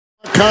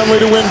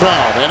Conley to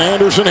inbound, and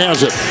Anderson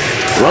has it.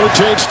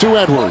 Rotates to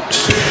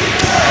Edwards.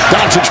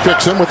 Doncic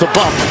picks him with a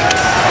bump.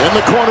 In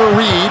the corner,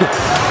 Reed.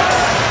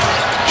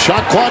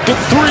 Shot clock at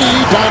 3.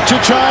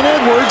 Doncic on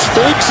Edwards.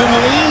 Fakes and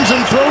leans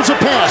and throws a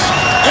pass.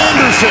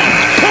 Anderson.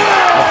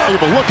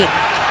 Look at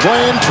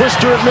playing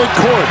twister at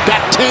midcourt.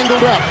 Got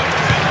tangled up.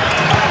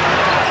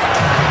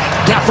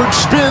 Gafford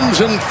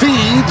spins and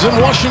feeds, and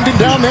Washington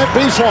down that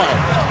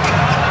baseline.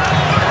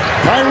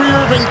 Kyrie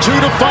Irving 2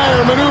 to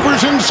fire.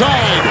 Maneuvers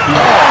inside.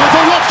 With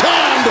a left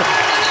hand.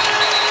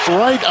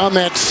 Right on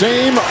that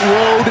same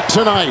road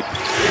tonight.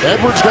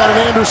 Edwards got an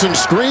Anderson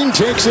screen,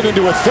 takes it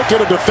into a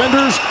thicket of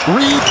defenders.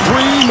 Reed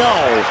 3, no.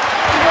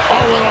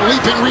 Oh, and a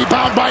leaping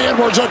rebound by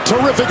Edwards. A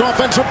terrific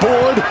offensive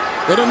board.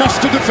 And a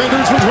nest of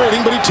defenders was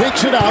waiting, but he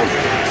takes it out.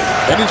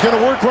 And he's going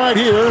to work right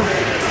here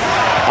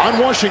on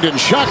Washington.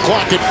 Shot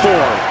clock at 4.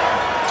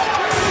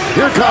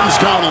 Here comes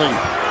Conley.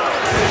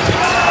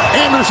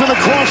 Anderson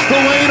across the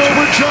lane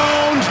over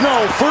Jones.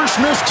 No, first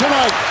miss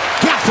tonight.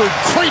 Gafford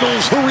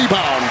cradles the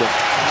rebound.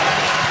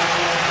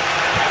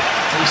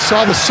 We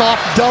saw the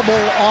soft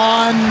double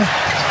on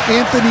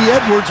Anthony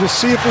Edwards. We'll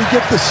see if we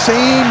get the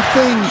same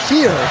thing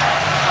here.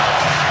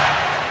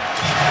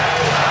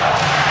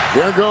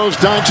 There goes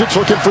Doncic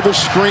looking for the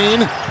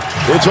screen.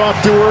 It's off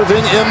to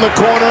Irving in the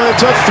corner.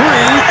 It's a 3.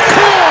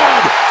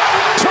 Good!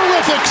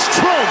 Terrific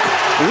stroke.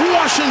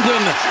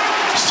 Washington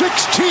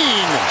 16.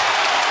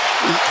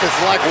 It's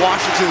like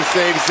Washington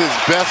saves his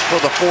best for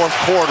the fourth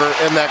quarter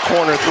in that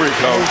corner 3,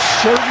 Coach. It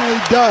certainly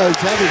does.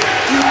 That is a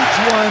huge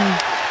one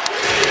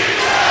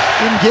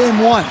in game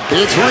 1.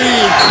 It's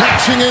Reed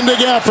crashing into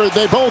Gafford.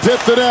 They both hit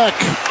the deck.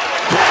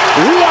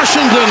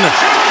 Washington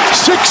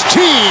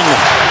 16.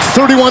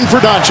 31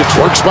 for Doncic.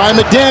 Works by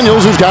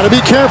McDaniels, who's got to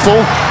be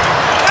careful.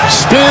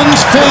 Spins,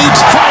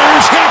 fades,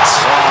 fires,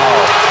 hits.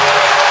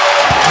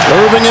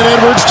 Irving and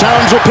Edwards.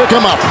 Towns will pick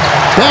him up.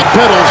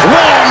 Backpedals.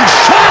 Long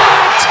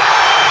shot.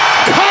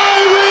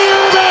 Kyrie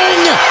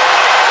Irving.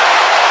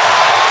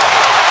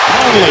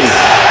 Conley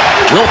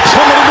will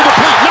plummet into the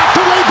paint. Knocked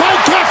away by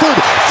Gafford.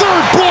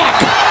 Third block.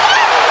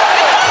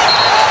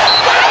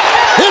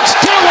 It's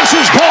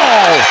Dallas's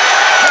ball.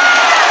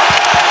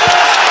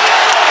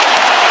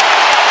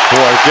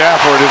 Boy,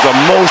 Gafford is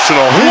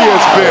emotional. He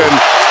has been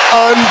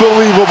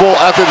unbelievable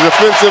at the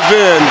defensive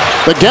end.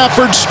 The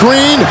Gafford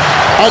screen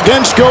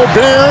against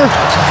Gobert,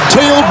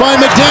 tailed by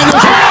McDaniels.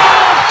 Oh,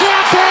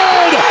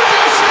 Gafford!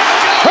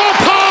 Up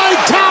high,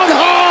 down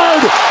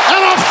hard,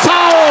 and a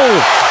foul!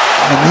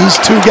 And these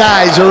two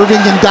guys, Irving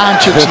and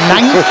Doncic,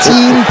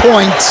 19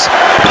 points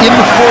in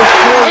the fourth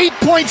quarter. 8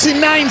 points in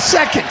 9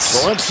 seconds.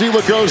 So let's see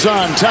what goes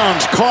on.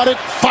 Towns caught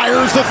it,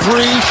 fires the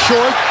 3,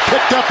 short,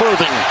 picked up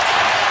Irving.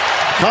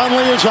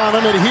 Conley is on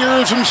him,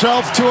 adheres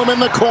himself to him in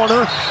the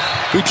corner.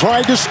 He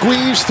tried to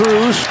squeeze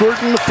through,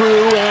 skirting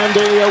through, and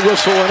a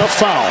whistle and a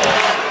foul.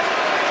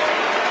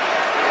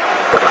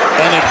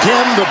 And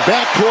again, the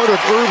backcourt of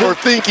Irving. We're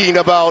thinking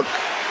about,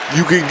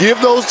 you can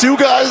give those two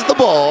guys the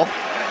ball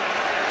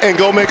and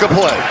go make a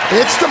play.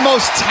 It's the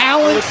most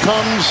talented. Here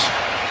comes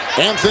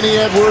Anthony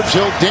Edwards.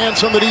 He'll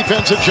dance on the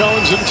defense of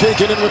Jones and take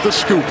it in with the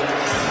scoop.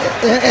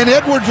 And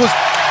Edwards was...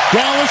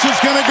 Dallas is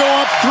going to go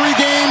up 3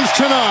 games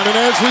to none. And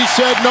as we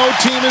said, no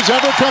team has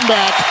ever come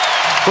back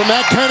from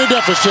that kind of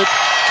deficit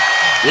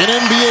in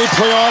NBA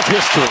playoff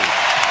history.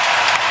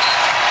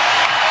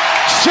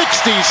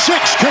 66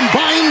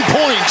 combined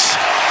points.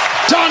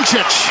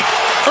 Doncic,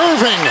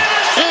 Irving,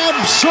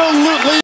 absolutely.